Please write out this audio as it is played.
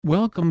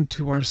Welcome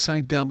to our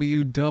site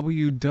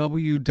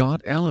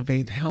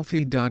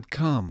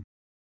www.elevatehealthy.com.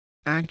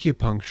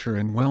 Acupuncture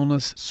and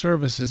wellness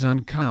services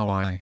on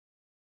Kauai.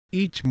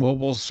 Each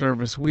mobile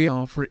service we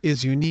offer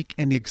is unique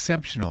and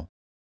exceptional.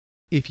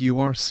 If you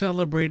are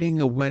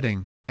celebrating a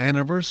wedding,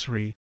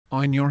 anniversary,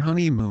 on your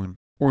honeymoon,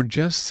 or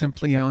just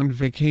simply on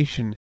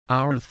vacation,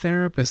 our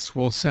therapists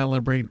will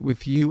celebrate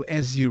with you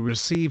as you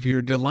receive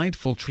your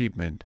delightful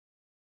treatment.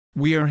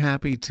 We are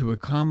happy to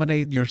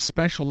accommodate your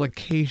special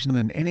occasion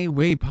in any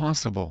way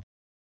possible.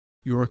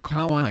 Your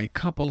Kauai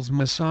couples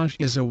massage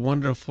is a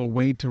wonderful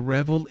way to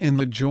revel in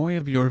the joy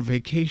of your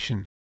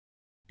vacation.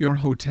 Your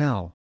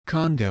hotel,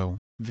 condo,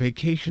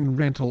 vacation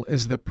rental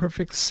is the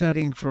perfect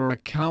setting for a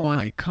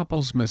Kauai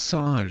couples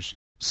massage,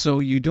 so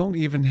you don't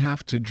even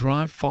have to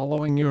drive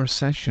following your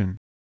session.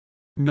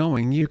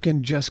 Knowing you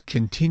can just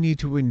continue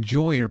to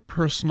enjoy your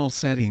personal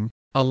setting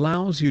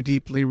allows you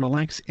deeply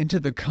relax into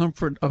the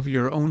comfort of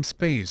your own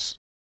space.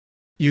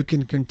 You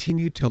can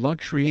continue to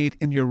luxuriate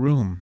in your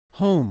room,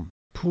 home,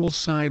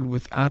 poolside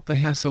without the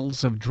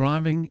hassles of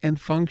driving and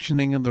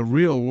functioning in the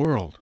real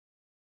world.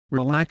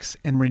 Relax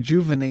and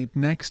rejuvenate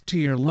next to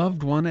your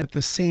loved one at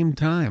the same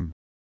time.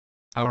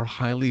 Our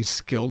highly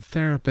skilled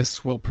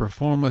therapists will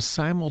perform a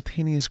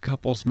simultaneous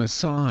couples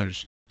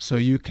massage, so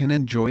you can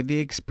enjoy the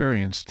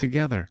experience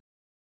together.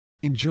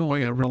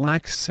 Enjoy a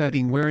relaxed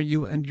setting where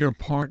you and your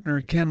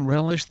partner can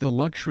relish the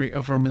luxury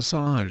of a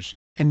massage,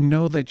 and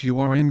know that you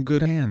are in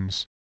good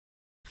hands.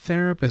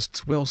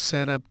 Therapists will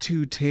set up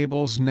 2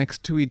 tables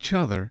next to each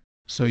other,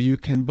 so you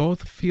can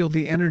both feel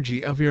the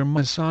energy of your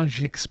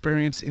massage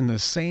experience in the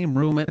same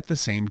room at the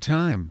same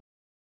time.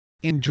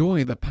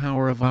 Enjoy the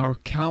power of our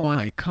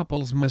Kauai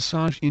couples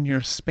massage in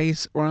your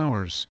space or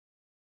ours.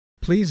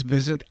 Please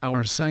visit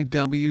our site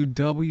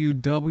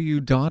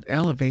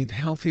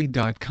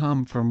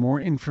www.elevatehealthy.com for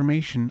more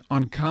information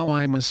on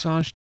Kauai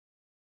massage